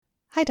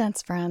Hi,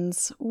 dance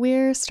friends.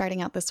 We're starting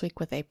out this week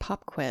with a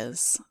pop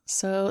quiz.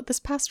 So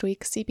this past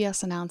week,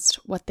 CBS announced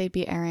what they'd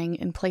be airing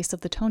in place of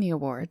the Tony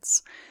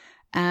Awards,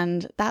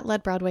 and that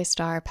led Broadway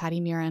star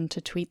Patty Murin to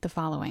tweet the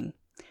following: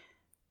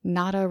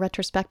 "Not a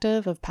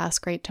retrospective of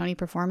past great Tony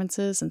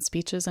performances and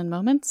speeches and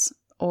moments,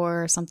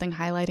 or something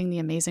highlighting the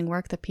amazing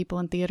work that people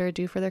in theater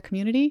do for their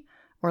community,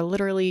 or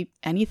literally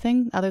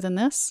anything other than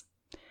this."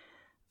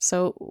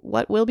 So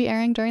what will be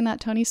airing during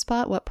that Tony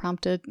spot? What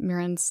prompted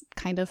Murin's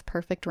kind of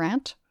perfect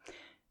rant?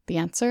 The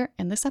answer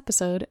in this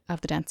episode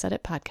of the Dance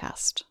Edit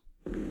podcast.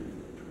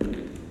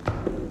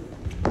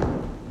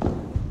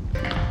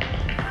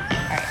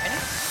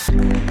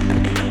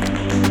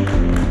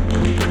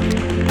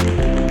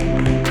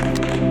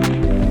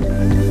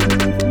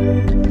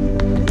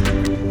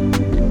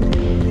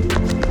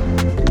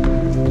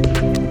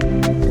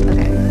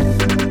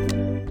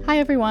 Hi,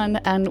 everyone,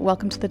 and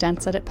welcome to the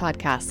Dance Edit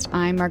podcast.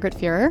 I'm Margaret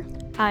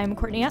Fuhrer. I'm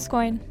Courtney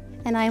Escoyne.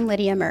 And I'm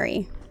Lydia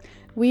Murray.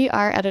 We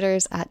are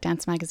editors at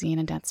Dance Magazine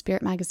and Dance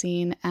Spirit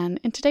Magazine, and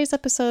in today's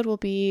episode, we'll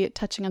be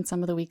touching on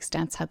some of the week's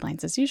dance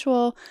headlines as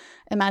usual,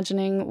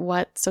 imagining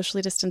what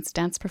socially distanced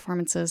dance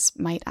performances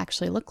might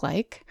actually look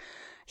like,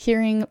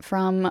 hearing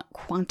from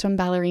quantum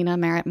ballerina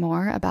Merritt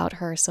Moore about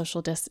her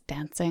social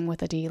dancing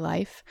with a D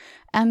life,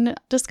 and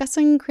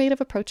discussing creative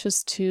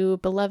approaches to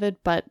beloved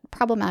but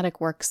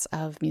problematic works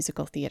of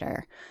musical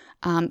theater.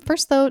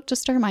 First, though,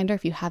 just a reminder,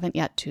 if you haven't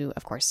yet, to,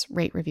 of course,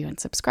 rate, review, and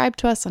subscribe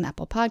to us on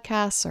Apple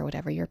Podcasts or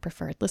whatever your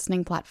preferred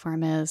listening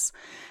platform is.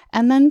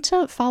 And then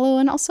to follow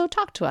and also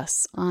talk to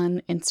us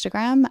on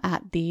Instagram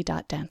at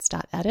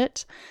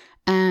the.dance.edit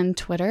and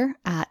Twitter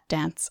at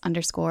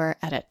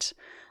dance_edit.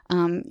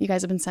 You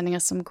guys have been sending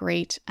us some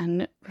great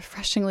and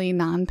refreshingly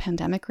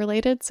non-pandemic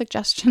related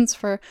suggestions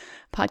for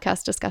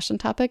podcast discussion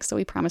topics, so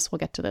we promise we'll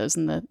get to those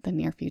in the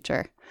near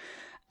future.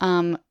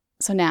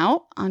 So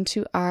now on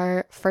to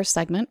our first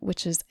segment,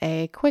 which is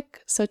a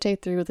quick saute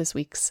through this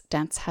week's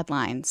dance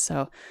headlines.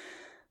 So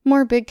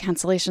more big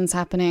cancellations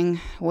happening,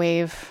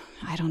 wave,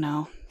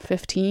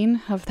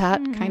 15 of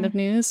that kind of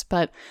news,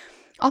 but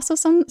also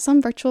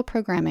some virtual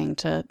programming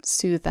to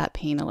soothe that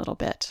pain a little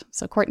bit.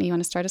 So Courtney, you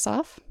want to start us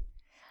off?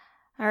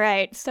 All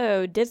right,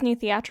 so Disney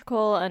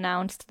Theatrical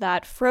announced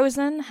that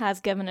Frozen has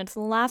given its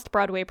last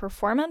Broadway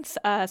performance,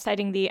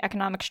 citing the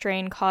economic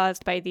strain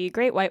caused by the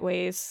Great White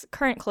Way's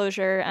current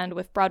closure, and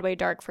with Broadway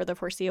dark for the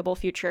foreseeable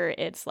future,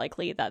 it's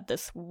likely that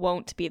this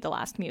won't be the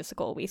last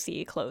musical we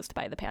see closed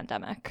by the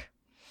pandemic.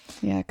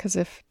 Yeah, because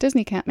if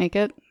Disney can't make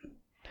it,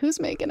 who's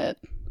making it?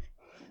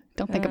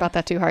 Don't think about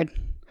that too hard.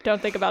 Don't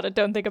think about it.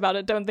 Don't think about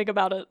it. Don't think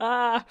about it.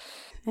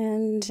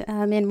 And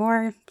in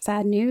more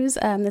sad news,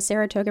 the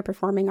Saratoga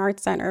Performing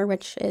Arts Center,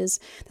 which is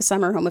the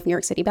summer home of New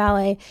York City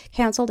Ballet,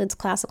 canceled its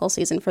classical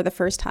season for the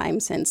first time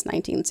since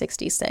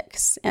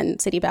 1966.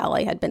 And City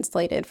Ballet had been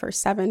slated for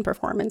 7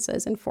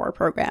 performances and 4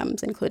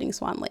 programs, including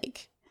Swan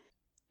Lake.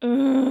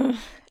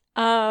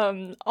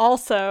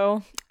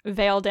 Also,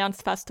 Vail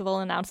Dance Festival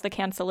announced the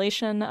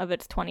cancellation of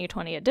its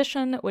 2020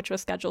 edition, which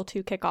was scheduled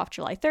to kick off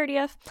July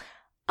 30th.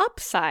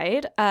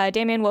 Upside,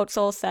 Damien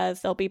Wotzel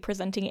says they'll be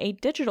presenting a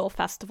digital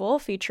festival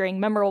featuring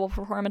memorable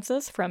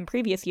performances from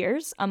previous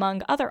years,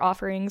 among other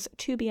offerings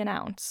to be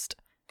announced.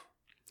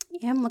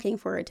 Yeah, I'm looking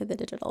forward to the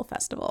digital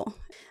festival.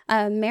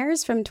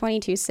 Mayors from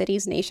 22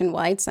 cities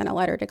nationwide sent a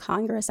letter to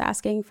Congress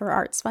asking for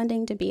arts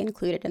funding to be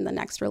included in the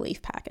next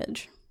relief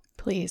package.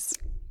 Please.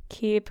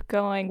 Keep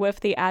going with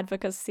the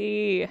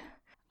advocacy.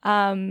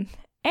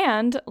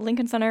 And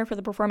Lincoln Center for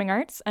the Performing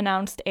Arts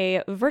announced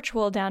a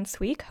virtual dance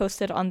week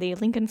hosted on the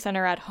Lincoln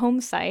Center at Home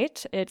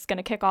site. It's going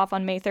to kick off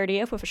on May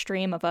 30th with a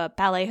stream of a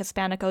Ballet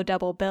Hispanico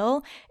double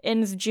bill,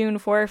 ends June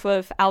 4th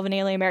with Alvin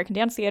Ailey American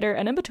Dance Theater,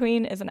 and in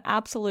between is an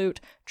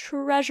absolute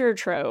treasure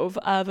trove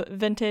of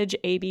vintage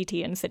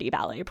ABT and City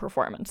Ballet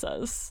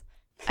performances.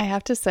 I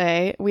have to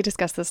say, we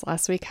discussed this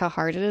last week, how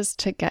hard it is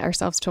to get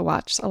ourselves to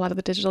watch a lot of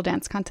the digital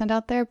dance content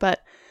out there,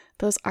 but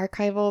those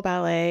archival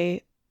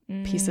ballet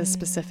pieces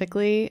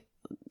specifically,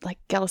 like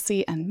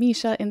Gelsey and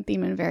Misha in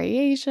Theme and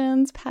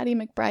Variations, Patty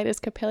McBride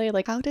as Capelli,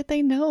 like, how did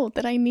they know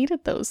that I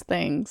needed those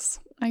things?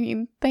 I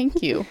mean,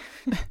 thank you.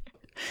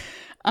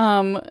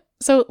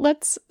 So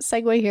let's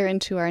segue here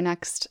into our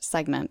next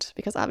segment,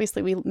 because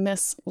obviously we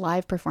miss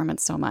live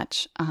performance so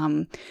much.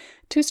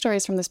 2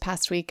 stories from this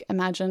past week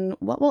imagine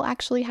what will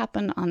actually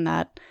happen on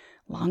that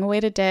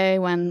long-awaited day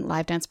when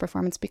live dance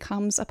performance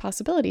becomes a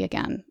possibility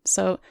again.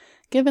 So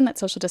given that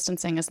social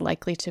distancing is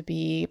likely to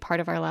be part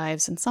of our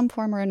lives in some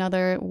form or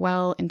another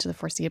well into the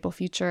foreseeable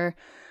future,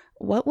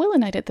 what will a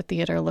night at the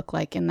theater look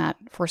like in that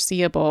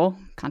foreseeable,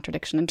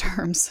 contradiction in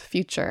terms,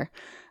 future?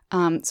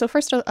 So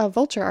first, a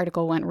Vulture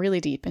article went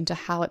really deep into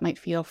how it might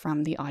feel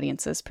from the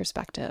audience's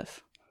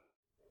perspective.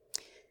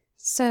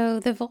 So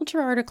the Vulture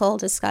article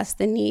discussed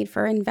the need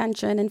for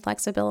invention and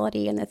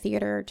flexibility in the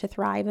theater to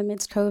thrive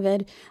amidst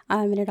COVID,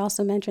 and it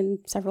also mentioned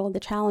several of the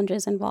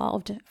challenges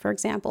involved. For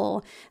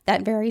example,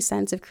 that very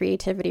sense of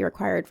creativity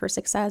required for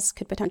success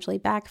could potentially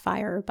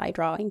backfire by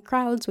drawing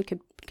crowds, which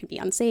could be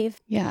unsafe.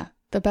 Yeah,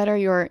 the better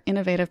your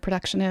innovative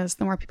production is,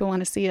 the more people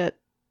want to see it.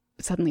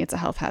 Suddenly it's a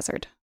health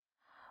hazard.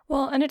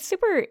 Well, and it's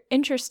super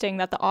interesting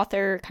that the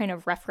author kind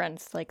of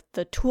referenced like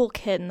the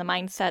toolkit and the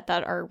mindset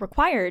that are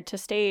required to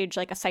stage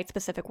like a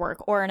site-specific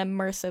work or an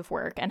immersive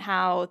work, and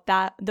how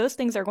that those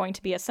things are going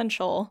to be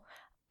essential.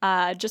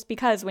 Just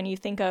because when you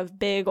think of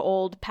big,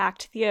 old,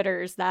 packed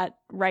theaters, that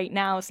right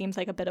now seems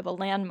like a bit of a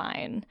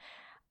landmine.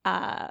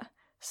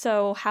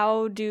 So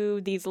how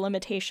do these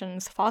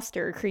limitations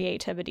foster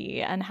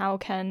creativity, and how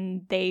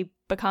can they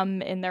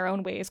become, in their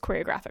own ways,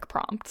 choreographic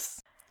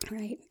prompts?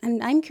 Right.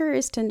 And I'm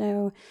curious to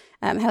know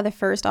how the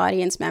first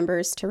audience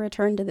members to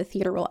return to the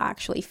theater will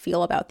actually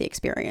feel about the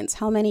experience.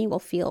 How many will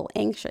feel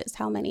anxious?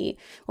 How many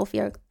will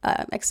feel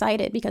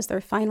excited because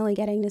they're finally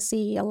getting to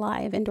see a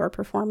live indoor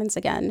performance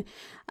again?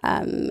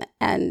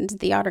 And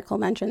the article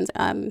mentions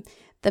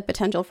the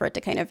potential for it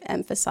to kind of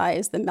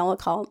emphasize the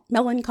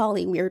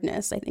melancholy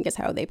weirdness, I think is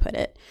how they put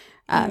it.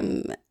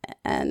 And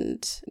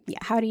yeah,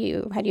 how do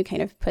you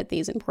kind of put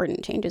these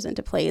important changes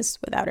into place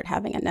without it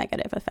having a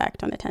negative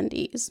effect on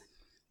attendees?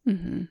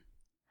 Mm-hmm.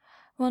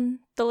 Well,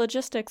 the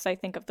logistics, I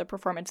think, of the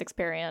performance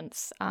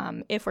experience,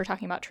 if we're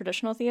talking about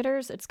traditional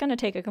theaters, it's going to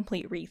take a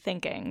complete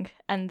rethinking.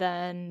 And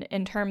then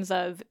in terms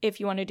of if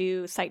you want to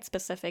do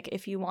site-specific,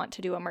 if you want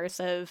to do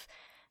immersive,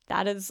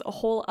 that is a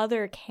whole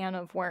other can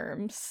of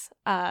worms.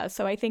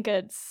 So I think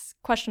it's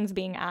questions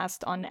being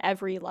asked on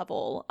every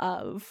level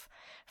of,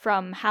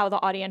 from how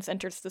the audience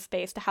enters the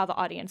space to how the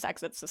audience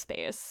exits the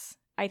space.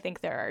 I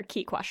think there are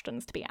key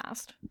questions to be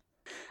asked.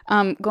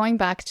 Going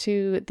back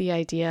to the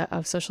idea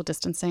of social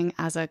distancing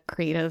as a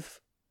creative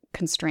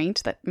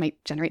constraint that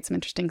might generate some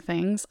interesting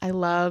things, I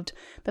loved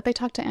that they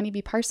talked to Annie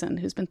B. Parson,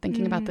 who's been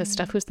thinking about this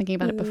stuff, who's thinking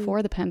about it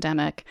before the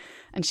pandemic.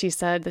 And she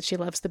said that she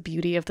loves the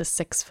beauty of the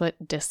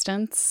 6-foot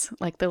distance,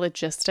 like the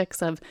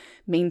logistics of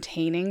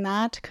maintaining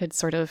that could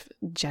sort of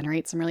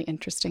generate some really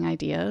interesting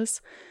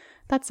ideas.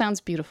 That sounds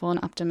beautiful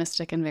and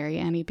optimistic and very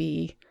Annie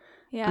B.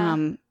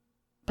 Yeah.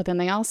 But then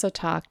they also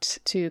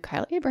talked to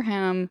Kyle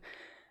Abraham,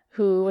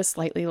 who was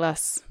slightly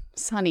less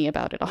sunny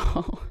about it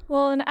all.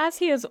 Well, and as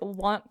he is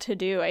wont to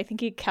do, I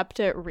think he kept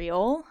it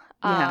real.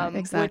 Yeah,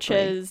 exactly. Which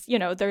is,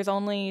 there's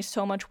only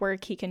so much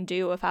work he can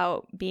do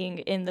without being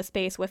in the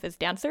space with his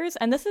dancers.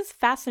 And this is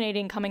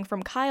fascinating coming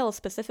from Kyle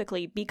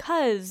specifically,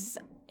 because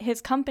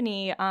his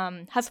company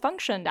has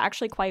functioned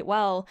actually quite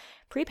well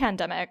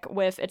pre-pandemic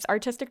with its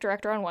artistic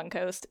director on one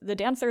coast, the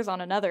dancers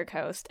on another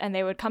coast, and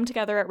they would come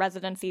together at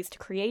residencies to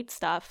create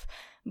stuff.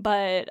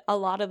 But a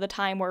lot of the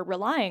time we're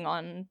relying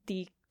on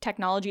the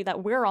technology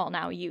that we're all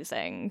now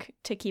using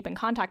to keep in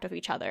contact with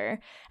each other.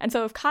 And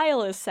so if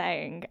Kyle is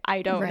saying,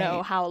 I don't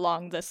know how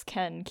long this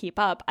can keep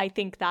up, I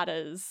think that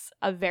is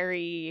a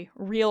very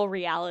real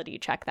reality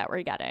check that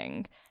we're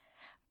getting.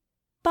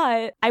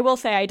 But I will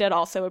say I did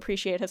also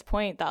appreciate his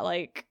point that,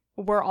 like,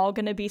 we're all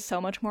going to be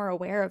so much more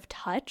aware of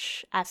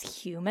touch as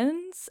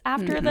humans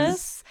after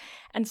this.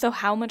 And so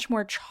how much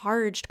more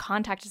charged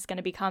contact is going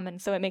to become.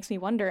 And so it makes me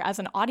wonder, as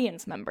an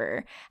audience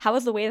member, how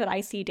is the way that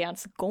I see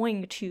dance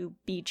going to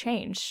be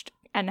changed?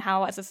 And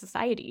how, as a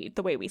society,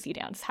 the way we see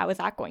dance, how is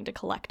that going to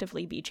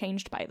collectively be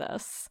changed by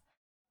this?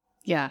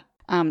 Yeah.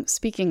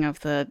 Speaking of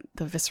the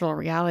visceral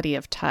reality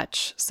of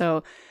touch,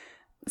 so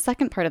the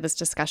second part of this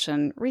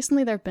discussion,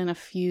 recently there have been a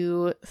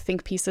few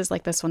think pieces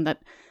like this one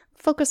that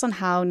focus on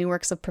how new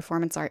works of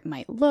performance art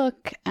might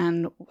look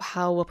and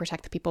how we'll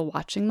protect the people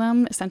watching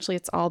them. Essentially,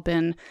 it's all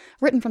been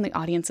written from the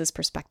audience's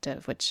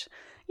perspective, which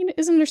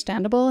is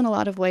understandable in a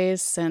lot of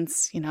ways,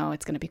 since,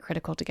 it's going to be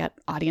critical to get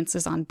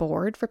audiences on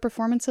board for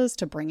performances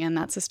to bring in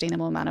that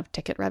sustainable amount of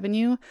ticket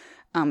revenue.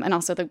 And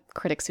also the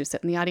critics who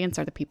sit in the audience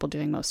are the people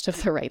doing most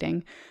of the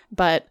writing.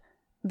 But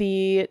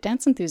The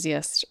Dance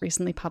Enthusiast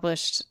recently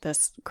published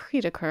this cri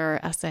de coeur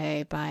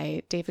essay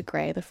by David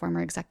Gray, the former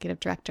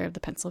executive director of the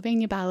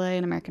Pennsylvania Ballet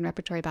and American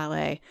Repertory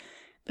Ballet.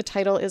 The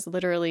title is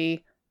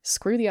literally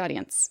Screw the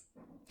Audience.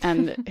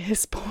 And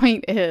his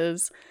point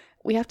is,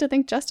 we have to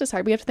think just as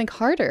hard. We have to think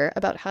harder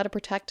about how to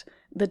protect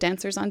the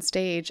dancers on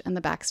stage and the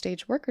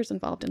backstage workers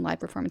involved in live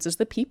performances,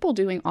 the people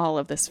doing all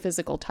of this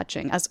physical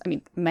touching,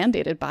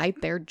 mandated by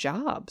their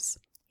jobs.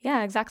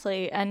 Yeah,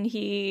 exactly. And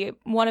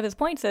one of his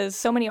points is,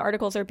 so many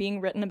articles are being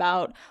written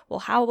about, well,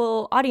 how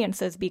will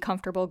audiences be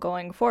comfortable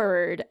going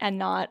forward, and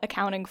not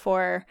accounting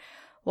for,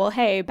 well,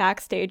 hey,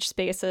 backstage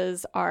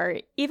spaces are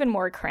even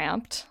more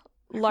cramped,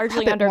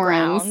 largely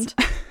underground,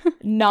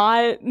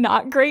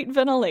 not great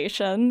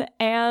ventilation.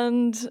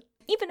 And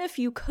even if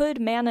you could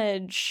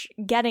manage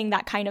getting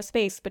that kind of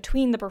space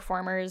between the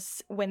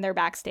performers when they're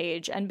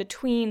backstage and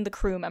between the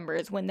crew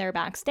members when they're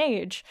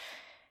backstage,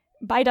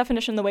 by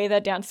definition, the way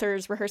that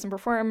dancers rehearse and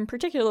perform,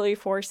 particularly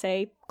for,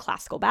 say,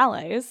 classical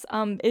ballets,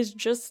 is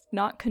just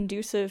not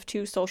conducive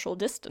to social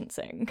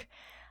distancing.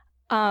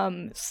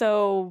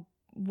 So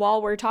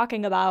while we're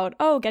talking about,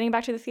 getting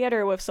back to the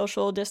theater with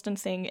social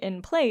distancing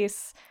in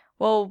place,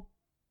 well,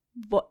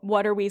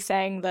 what are we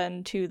saying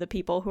then to the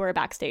people who are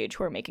backstage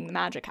who are making the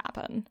magic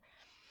happen?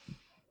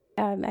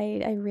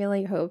 I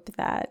really hope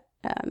that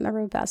a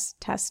robust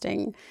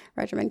testing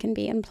regimen can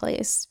be in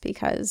place,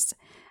 because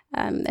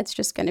it's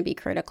just going to be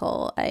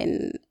critical.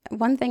 And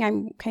one thing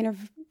I'm kind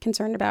of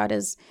concerned about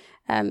is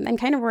I'm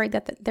kind of worried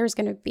that there's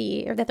going to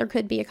be, or that there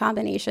could be a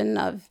combination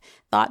of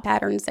thought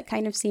patterns that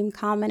kind of seem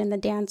common in the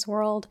dance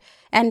world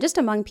and just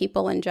among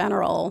people in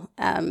general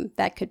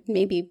that could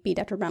maybe be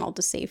detrimental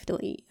to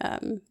safely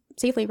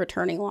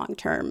returning long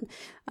term.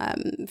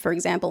 For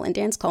example, in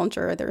dance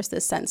culture, there's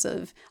this sense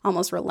of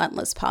almost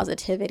relentless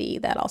positivity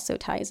that also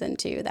ties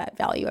into that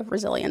value of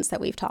resilience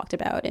that we've talked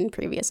about in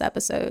previous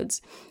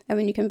episodes. And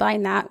when you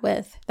combine that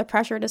with the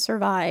pressure to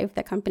survive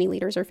that company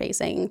leaders are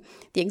facing,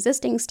 the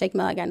existing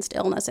stigma against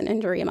illness and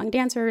injury among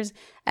dancers,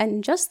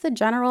 and just the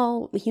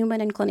general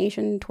human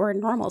inclination toward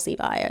normalcy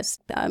bias,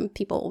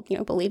 people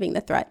believing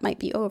the threat might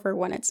be over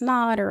when it's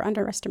not, or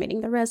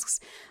underestimating the risks,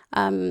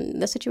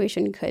 the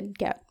situation could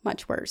get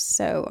much worse.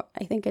 So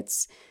I think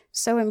it's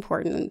so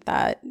important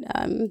that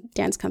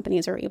dance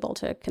companies are able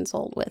to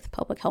consult with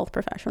public health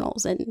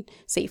professionals in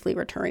safely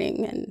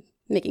returning and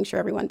making sure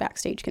everyone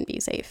backstage can be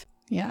safe.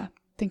 Yeah,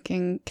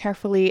 thinking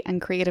carefully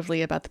and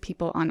creatively about the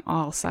people on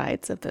all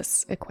sides of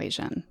this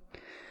equation.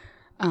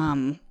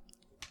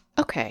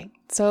 Okay,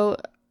 so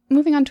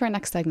moving on to our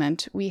next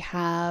segment, we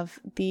have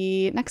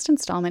the next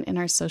installment in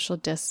our Social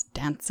Dis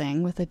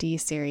Dancing with a D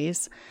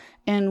series,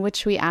 in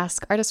which we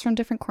ask artists from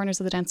different corners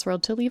of the dance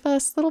world to leave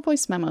us little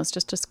voice memos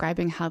just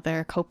describing how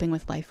they're coping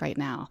with life right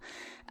now.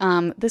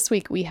 This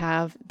week we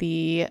have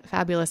the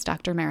fabulous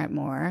Dr. Merritt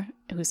Moore,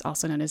 who's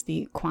also known as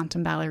the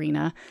Quantum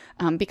Ballerina,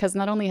 because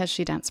not only has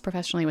she danced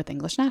professionally with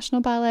English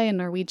National Ballet and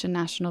Norwegian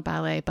National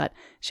Ballet, but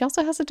she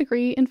also has a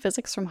degree in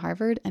physics from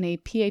Harvard and a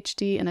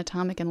PhD in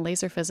atomic and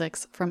laser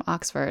physics from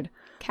Oxford.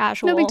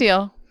 Casual. No big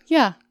deal.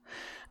 Yeah.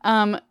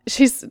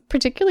 She's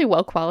particularly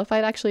well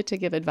qualified actually to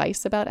give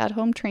advice about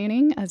at-home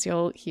training, as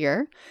you'll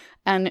hear.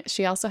 And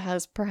she also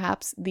has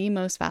perhaps the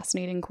most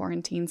fascinating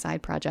quarantine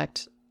side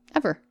project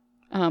ever.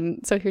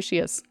 So here she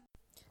is.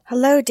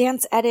 Hello,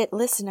 Dance Edit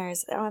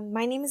listeners.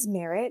 My name is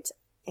Merritt,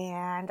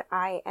 and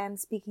I am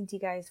speaking to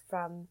you guys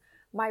from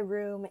my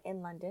room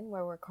in London,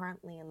 where we're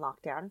currently in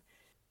lockdown.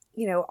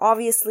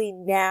 Obviously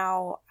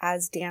now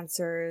as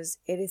dancers,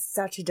 it is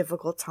such a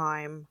difficult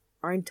time.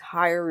 Our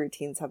entire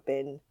routines have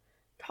been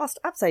tossed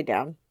upside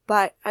down.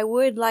 But I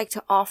would like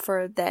to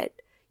offer that,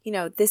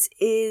 this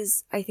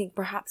is, I think,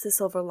 perhaps a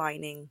silver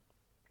lining,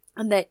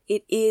 and that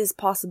it is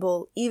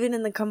possible, even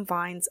in the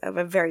confines of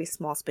a very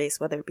small space,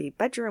 whether it be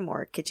bedroom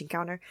or kitchen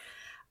counter,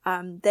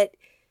 that,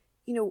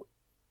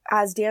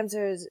 as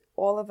dancers,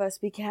 all of us,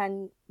 we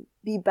can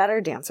be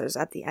better dancers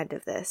at the end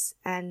of this.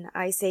 And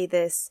I say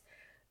this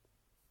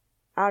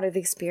out of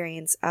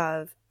experience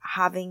of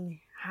having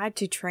had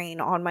to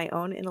train on my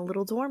own in a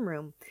little dorm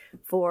room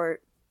for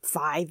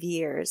 5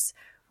 years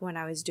when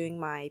I was doing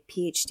my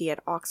PhD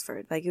at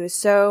Oxford. Like, it was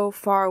so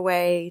far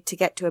away to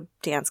get to a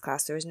dance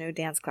class. There was no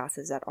dance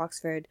classes at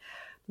Oxford.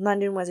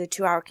 London was a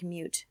 2-hour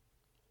commute.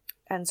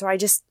 And so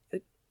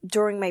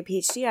during my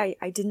PhD,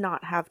 I did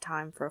not have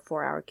time for a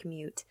 4-hour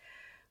commute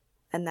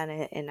and then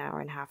an hour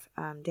and a half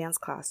dance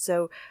class.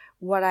 So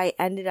what I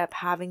ended up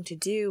having to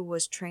do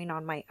was train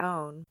on my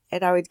own.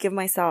 And I would give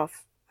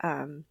myself,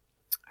 I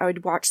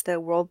would watch the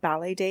World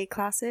Ballet Day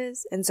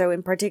classes. And so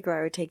in particular,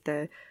 I would take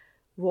the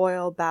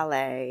Royal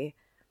Ballet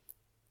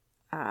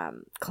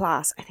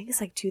class. I think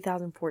it's like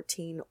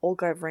 2014,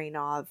 Olga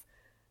Vrainov.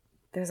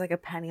 There's like a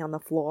penny on the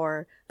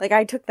floor. Like,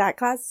 I took that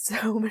class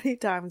so many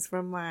times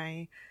from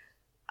my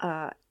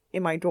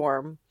in my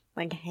dorm,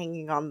 like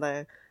hanging on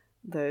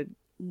the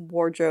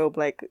wardrobe,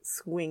 like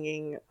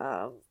swinging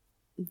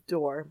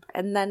door.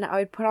 And then I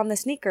would put on the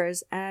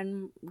sneakers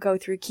and go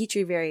through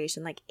Keytree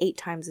variation like 8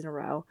 times in a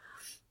row.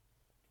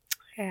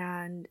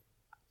 And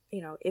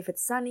if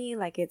it's sunny,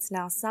 like it's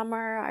now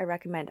summer, I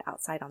recommend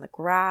outside on the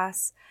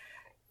grass.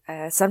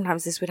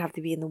 Sometimes this would have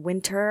to be in the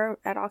winter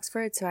at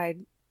Oxford, so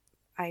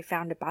I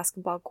found a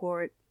basketball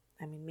court.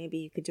 I mean, maybe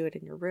you could do it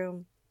in your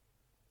room.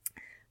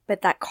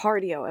 But that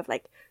cardio of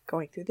like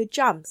going through the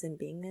jumps and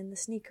being in the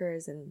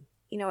sneakers, and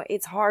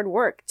it's hard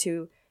work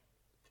to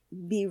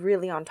be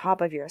really on top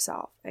of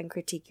yourself and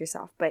critique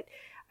yourself. But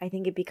I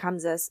think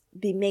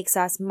it makes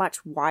us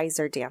much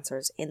wiser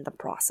dancers in the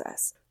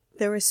process.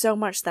 There was so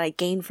much that I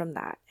gained from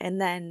that.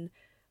 And then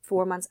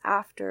 4 months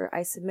after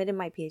I submitted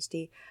my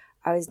PhD,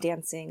 I was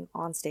dancing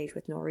on stage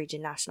with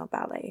Norwegian National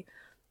Ballet,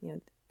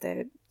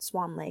 the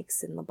Swan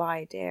Lakes and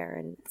Labai Dare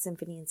and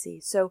Symphony in C.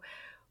 So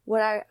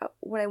what I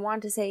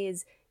want to say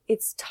is,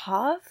 it's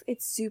tough.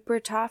 It's super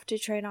tough to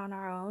train on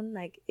our own.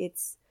 Like,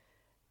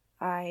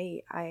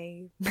 I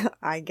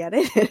get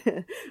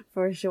it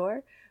for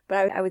sure.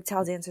 But I would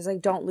tell dancers,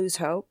 like, don't lose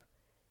hope.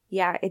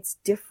 Yeah, it's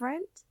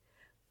different,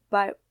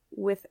 but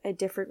with a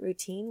different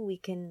routine, we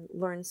can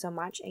learn so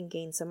much and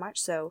gain so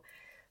much. So,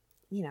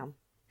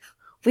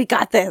 we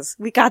got this.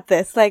 We got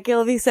this. Like,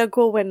 it'll be so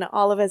cool when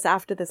all of us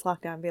after this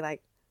lockdown be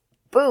like,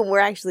 boom, we're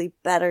actually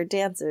better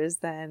dancers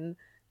than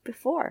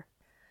before.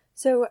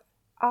 So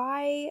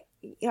I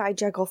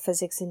juggle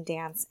physics and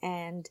dance,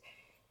 and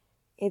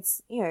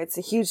it's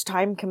a huge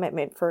time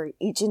commitment for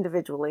each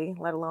individually,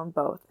 let alone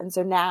both. And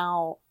so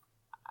now,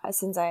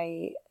 since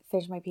I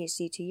finished my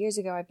PhD 2 years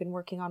ago, I've been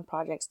working on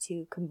projects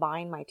to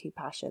combine my two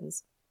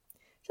passions,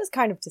 just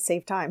kind of to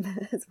save time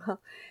as well.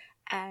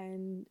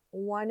 And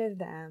one of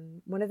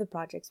the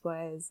projects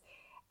was,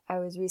 I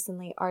was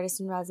recently artist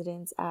in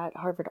residence at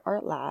Harvard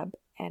Art Lab,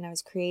 and I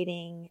was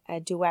creating a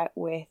duet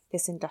with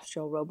this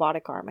industrial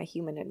robotic arm, a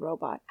humanoid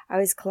robot. I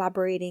was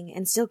collaborating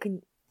and still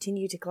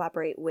continue to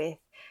collaborate with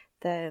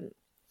the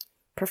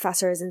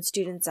professors and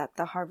students at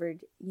the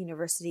Harvard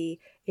University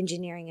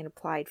Engineering and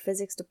Applied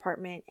Physics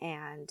Department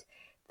and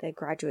the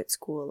Graduate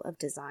School of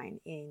Design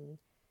in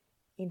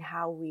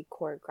how we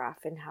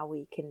choreograph and how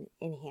we can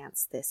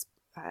enhance this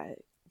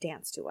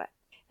dance duet.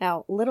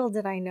 Now, little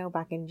did I know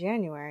back in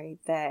January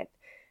that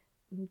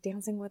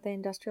dancing with the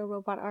industrial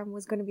robot arm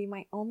was going to be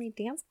my only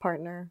dance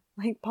partner,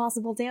 like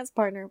possible dance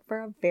partner, for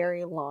a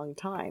very long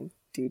time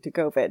due to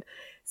COVID.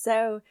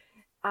 So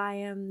I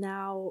am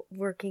now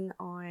working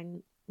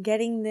on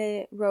getting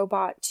the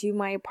robot to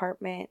my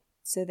apartment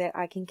so that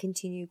I can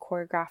continue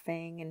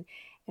choreographing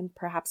and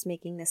perhaps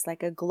making this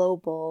like a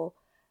global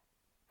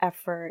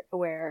effort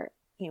where,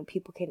 you know,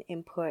 people can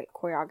input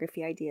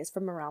choreography ideas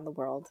from around the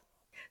world.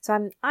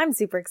 So I'm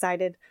super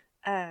excited.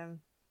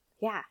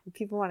 Yeah,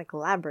 people want to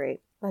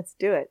collaborate. Let's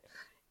do it.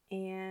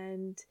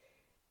 And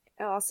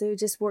also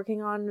just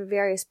working on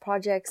various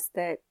projects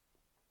that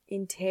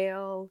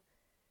entail,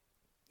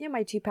 you know,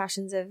 my two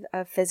passions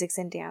of physics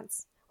and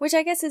dance, which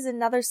I guess is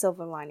another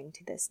silver lining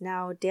to this.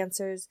 Now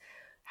dancers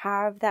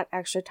have that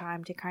extra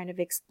time to kind of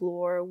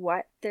explore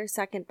what their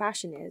second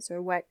passion is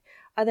or what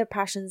other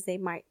passions they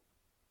might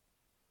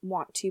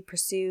want to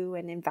pursue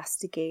and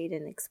investigate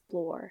and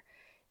explore.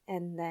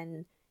 And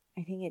then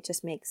I think it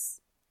just makes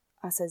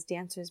us as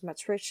dancers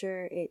much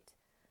richer. It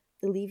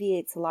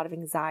alleviates a lot of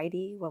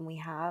anxiety when we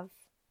have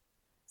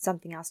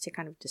something else to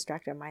kind of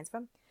distract our minds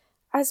from.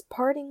 As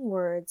parting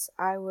words,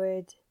 I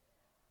would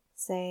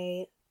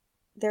say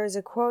there's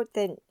a quote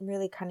that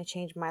really kind of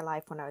changed my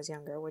life when I was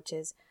younger, which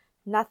is,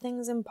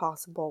 "Nothing's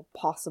impossible,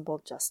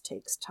 possible just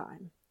takes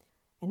time."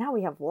 And now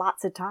we have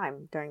lots of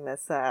time during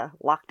this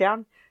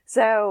lockdown.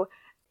 So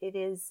it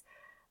is,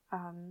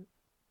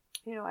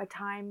 you know, a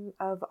time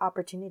of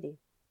opportunity.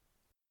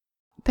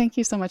 Thank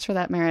you so much for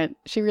that, Merritt.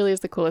 She really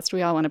is the coolest.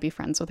 We all want to be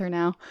friends with her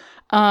now.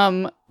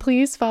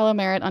 Please follow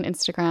Merritt on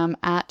Instagram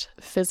at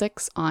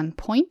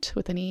physicsonpoint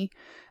with an E.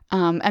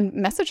 And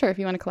message her if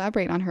you want to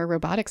collaborate on her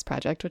robotics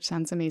project, which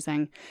sounds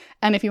amazing.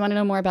 And if you want to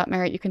know more about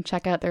Merritt, you can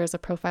check out, there is a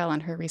profile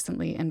on her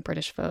recently in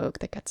British Vogue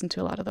that gets into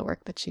a lot of the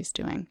work that she's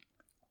doing.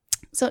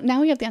 So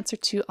now we have the answer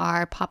to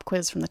our pop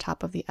quiz from the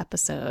top of the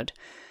episode.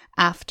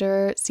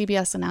 After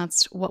CBS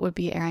announced what would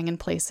be airing in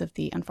place of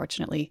the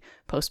unfortunately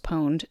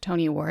postponed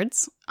Tony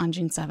Awards on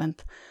June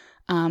 7th,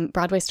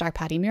 Broadway star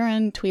Patty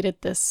Murin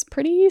tweeted this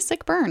pretty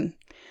sick burn.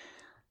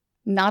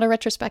 Not a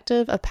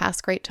retrospective of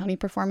past great Tony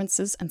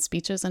performances and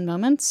speeches and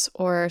moments,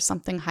 or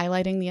something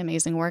highlighting the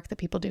amazing work that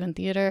people in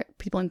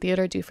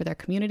theater do for their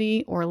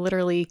community, or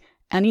literally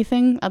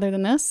anything other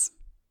than this.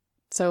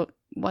 So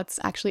what's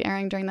actually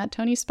airing during that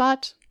Tony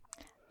spot?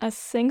 A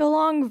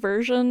sing-along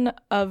version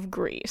of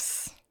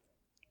Grease.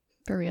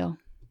 For real.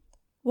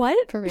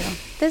 What? For real.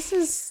 This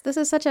is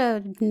such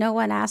a no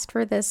one asked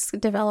for this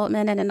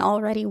development in an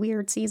already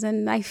weird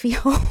season, I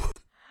feel.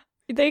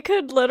 They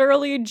could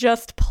literally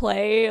just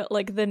play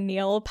like the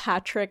Neil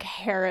Patrick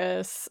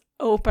Harris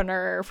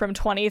opener from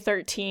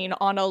 2013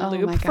 on a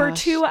loop for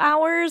 2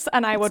 hours,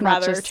 and I would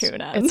rather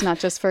tune in. It's not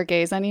just for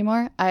gays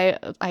anymore.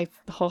 I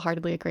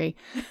wholeheartedly agree.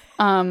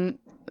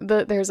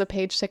 There's a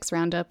Page 6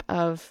 roundup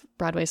of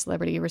Broadway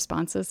celebrity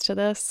responses to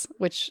this,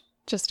 which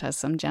just has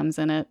some gems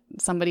in it.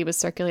 Somebody was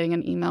circulating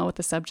an email with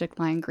the subject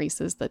line,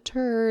 "Grease is the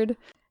turd."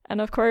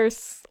 And of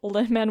course,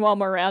 Lin-Manuel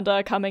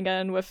Miranda coming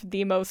in with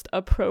the most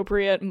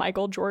appropriate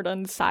Michael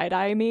Jordan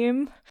side-eye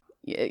meme.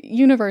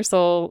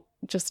 Universal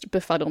just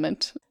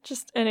befuddlement.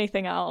 Just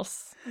anything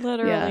else.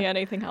 Literally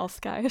anything else,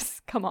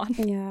 guys. Come on.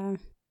 Yeah.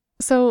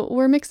 So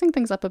we're mixing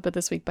things up a bit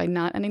this week by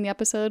not ending the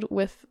episode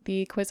with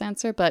the quiz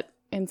answer, but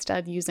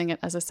instead using it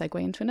as a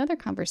segue into another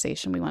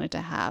conversation we wanted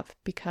to have,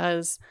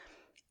 because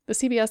the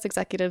CBS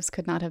executives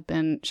could not have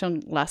been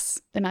shown less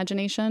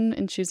imagination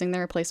in choosing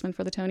their replacement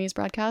for the Tonys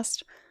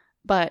broadcast.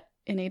 But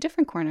in a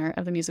different corner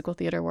of the musical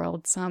theater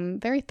world, some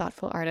very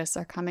thoughtful artists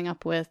are coming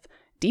up with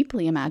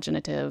deeply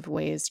imaginative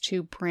ways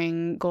to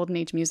bring Golden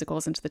Age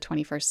musicals into the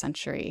 21st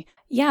century.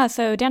 Yeah,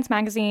 so Dance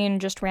Magazine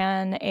just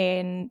ran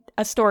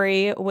a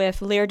story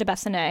with Lear de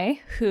Bessonet,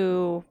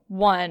 who,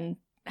 one,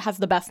 has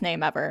the best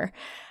name ever.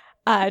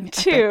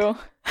 Two,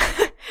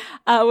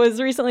 was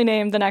recently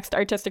named the next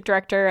artistic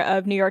director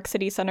of New York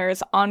City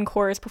Center's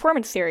Encores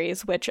performance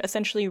series, which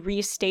essentially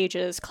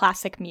restages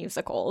classic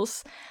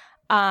musicals.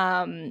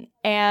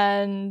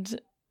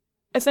 And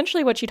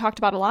essentially what she talked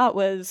about a lot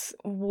was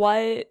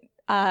what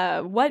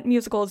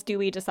musicals do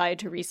we decide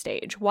to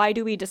restage? Why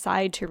do we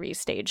decide to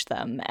restage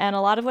them? And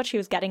a lot of what she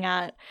was getting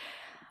at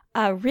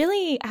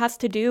really has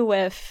to do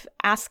with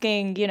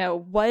asking,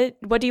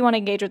 what do you want to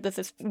engage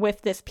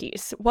with this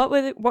piece? What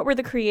were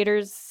the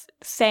creators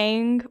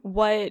saying?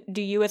 What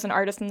do you as an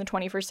artist in the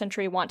 21st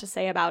century want to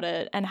say about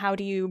it? And how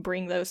do you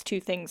bring those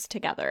two things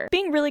together?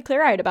 Being really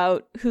clear-eyed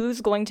about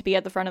who's going to be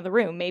at the front of the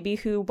room, maybe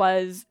who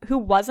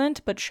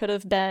wasn't but should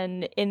have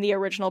been in the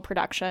original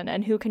production,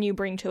 and who can you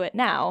bring to it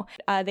now?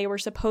 They were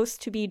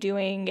supposed to be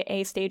doing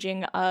a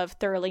staging of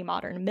Thoroughly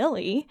Modern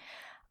Millie,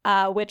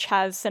 which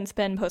has since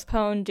been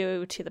postponed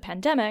due to the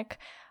pandemic,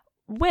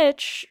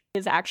 which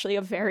is actually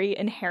a very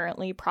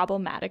inherently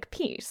problematic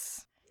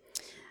piece.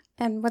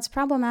 And what's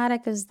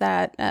problematic is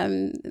that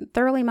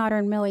Thoroughly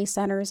Modern Millie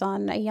centers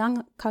on a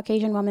young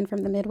Caucasian woman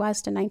from the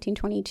Midwest in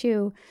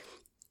 1922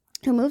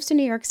 who moves to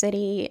New York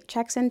City,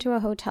 checks into a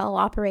hotel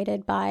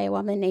operated by a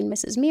woman named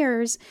Mrs.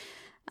 Mears.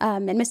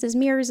 And Mrs.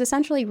 Mears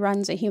essentially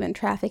runs a human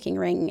trafficking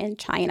ring in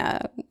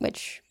China,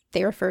 which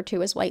they refer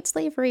to as white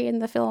slavery in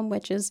the film,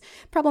 which is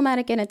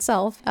problematic in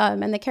itself.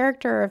 And the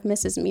character of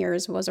Mrs.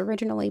 Mears was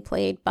originally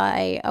played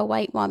by a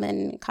white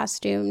woman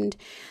costumed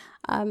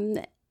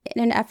in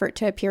an effort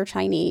to appear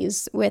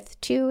Chinese with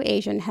two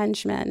Asian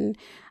henchmen.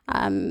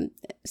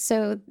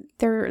 So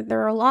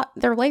there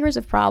are layers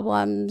of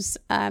problems,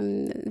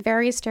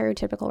 very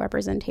stereotypical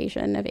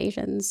representation of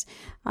Asians,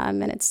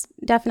 and it's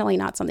definitely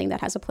not something that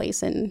has a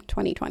place in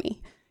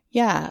 2020.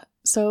 Yeah.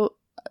 So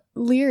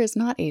Lear is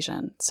not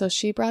Asian, so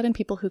she brought in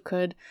people who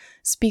could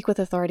speak with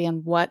authority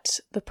on what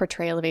the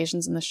portrayal of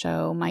Asians in the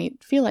show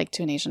might feel like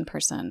to an Asian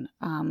person.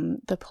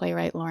 The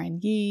playwright Lauren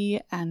Yee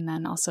and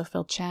then also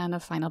Phil Chan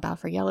of Final Bow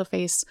for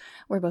Yellowface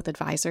were both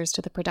advisors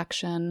to the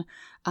production.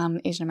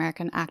 Asian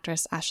American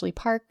actress Ashley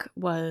Park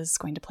was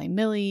going to play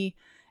Millie.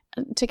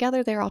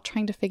 Together, they're all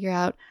trying to figure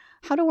out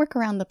how to work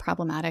around the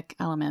problematic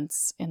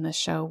elements in the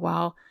show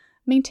while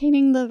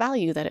maintaining the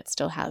value that it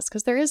still has,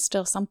 because there is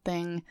still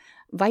something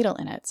vital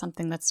in it,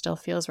 something that still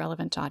feels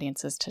relevant to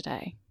audiences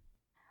today.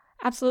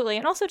 Absolutely.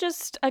 And also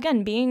just,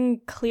 again,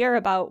 being clear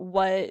about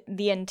what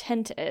the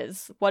intent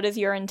is. What is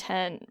your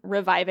intent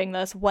reviving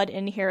this? What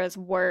in here is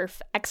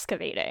worth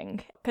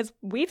excavating? Because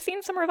we've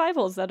seen some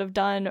revivals that have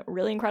done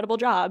really incredible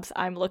jobs.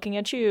 I'm looking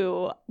at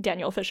you,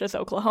 Daniel Fish's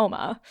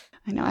Oklahoma.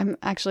 I know.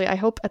 I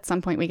hope at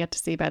some point we get to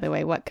see, by the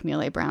way, what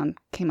Camille A. Brown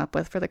came up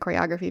with for the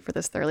choreography for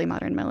this Thoroughly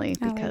Modern Millie,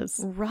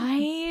 because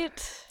right?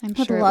 I'm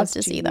I'd sure love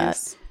to see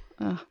that.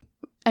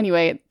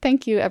 Anyway,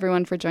 thank you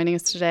everyone for joining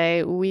us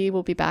today. We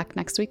will be back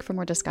next week for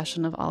more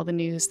discussion of all the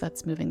news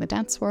that's moving the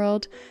dance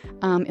world.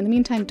 In the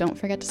meantime, don't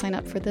forget to sign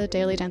up for the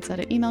daily Dance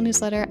Edit email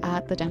newsletter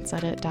at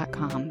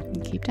thedanceedit.com.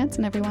 And keep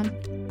dancing, everyone.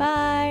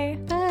 Bye.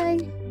 Bye.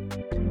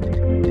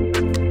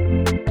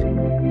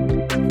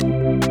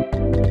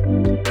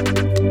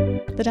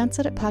 The Dance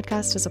Edit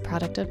podcast is a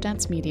product of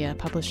Dance Media,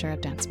 publisher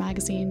of Dance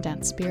Magazine,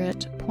 Dance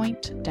Spirit,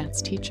 Point,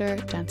 Dance Teacher,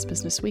 Dance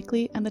Business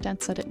Weekly, and the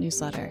Dance Edit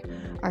newsletter.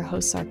 Our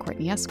hosts are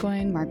Courtney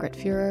Escoyne, Margaret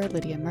Fuhrer,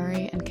 Lydia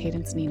Murray, and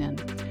Cadence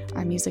Neenan.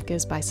 Our music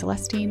is by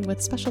Celestine,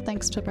 with special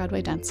thanks to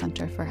Broadway Dance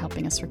Center for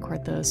helping us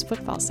record those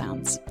footfall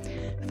sounds.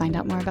 Find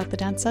out more about the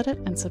Dance Edit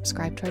and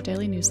subscribe to our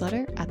daily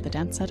newsletter at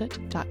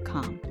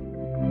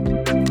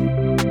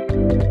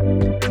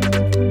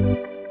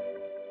thedanceedit.com.